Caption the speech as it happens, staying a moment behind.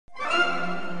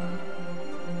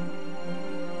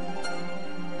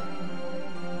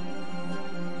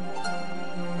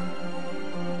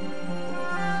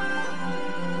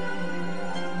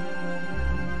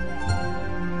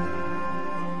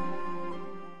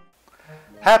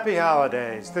Happy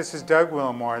holidays. This is Doug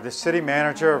Wilmore, the city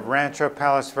manager of Rancho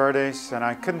Palos Verdes, and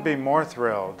I couldn't be more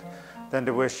thrilled than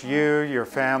to wish you, your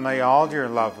family, all your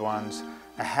loved ones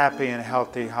a happy and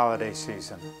healthy holiday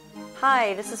season.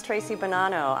 Hi, this is Tracy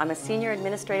Bonanno. I'm a Senior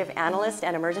Administrative Analyst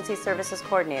and Emergency Services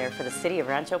Coordinator for the City of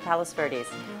Rancho Palos Verdes.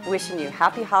 Wishing you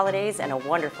happy holidays and a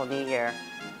wonderful new year.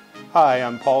 Hi,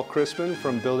 I'm Paul Crispin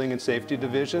from Building and Safety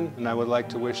Division, and I would like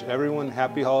to wish everyone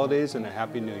happy holidays and a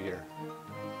happy new year.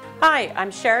 Hi, I'm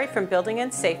Sherry from Building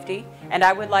and Safety, and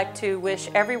I would like to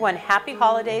wish everyone happy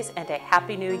holidays and a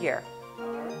happy new year.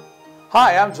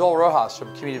 Hi, I'm Joel Rojas from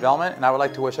Community Development, and I would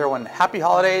like to wish everyone happy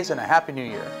holidays and a happy new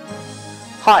year.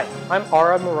 Hi, I'm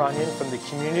Ara Moranian from the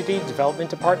Community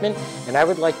Development Department, and I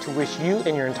would like to wish you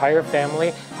and your entire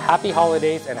family happy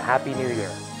holidays and a happy new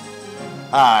year.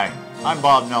 Hi, I'm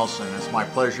Bob Nelson, and it's my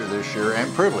pleasure this year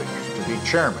and privilege to be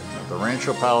chairman of the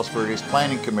Rancho Palos Verdes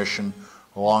Planning Commission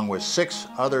along with 6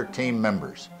 other team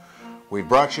members. We've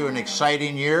brought you an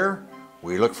exciting year.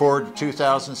 We look forward to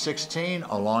 2016.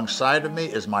 Alongside of me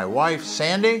is my wife,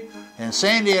 Sandy, and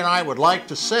Sandy and I would like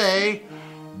to say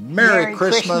Merry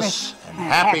Christmas and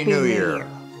Happy New Year.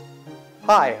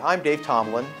 Hi, I'm Dave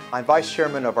Tomlin. I'm Vice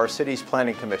Chairman of our city's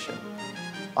Planning Commission.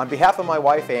 On behalf of my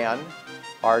wife, Ann,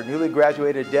 our newly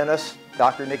graduated dentist,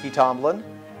 Dr. Nikki Tomlin,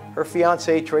 her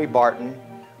fiance, Trey Barton,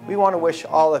 we want to wish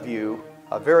all of you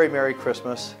a very Merry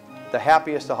Christmas, the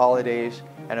happiest of holidays,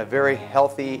 and a very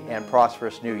healthy and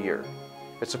prosperous new year.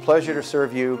 It's a pleasure to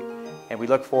serve you, and we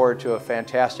look forward to a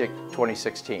fantastic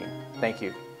 2016. Thank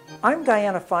you. I'm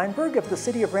Diana Feinberg of the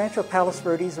City of Rancho Palos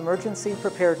Verdes Emergency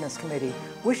Preparedness Committee,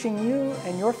 wishing you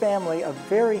and your family a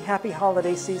very happy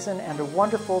holiday season and a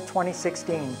wonderful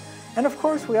 2016. And of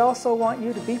course, we also want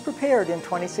you to be prepared in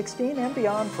 2016 and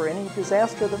beyond for any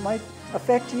disaster that might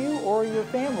affect you or your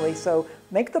family. So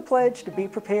make the pledge to be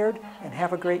prepared and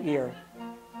have a great year.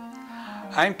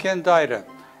 I'm Ken Dida,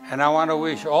 and I want to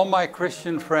wish all my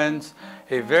Christian friends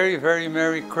a very, very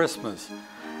Merry Christmas.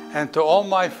 And to all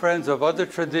my friends of other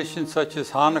traditions such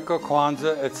as Hanukkah,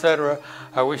 Kwanzaa, etc.,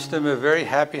 I wish them a very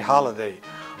happy holiday.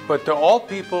 But to all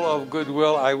people of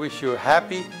goodwill, I wish you a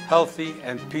happy, healthy,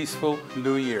 and peaceful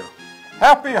New Year.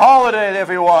 Happy holidays,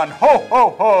 everyone! Ho, ho,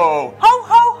 ho! Ho,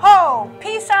 ho, ho!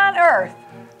 Peace on earth!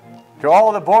 To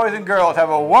all the boys and girls,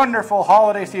 have a wonderful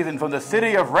holiday season from the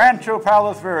city of Rancho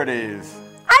Palos Verdes.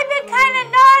 I've been kind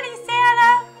of naughty,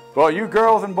 Santa! Well, you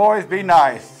girls and boys be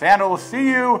nice. Santa will see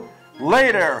you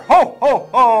later. Ho, ho,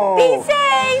 ho! Be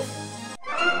safe!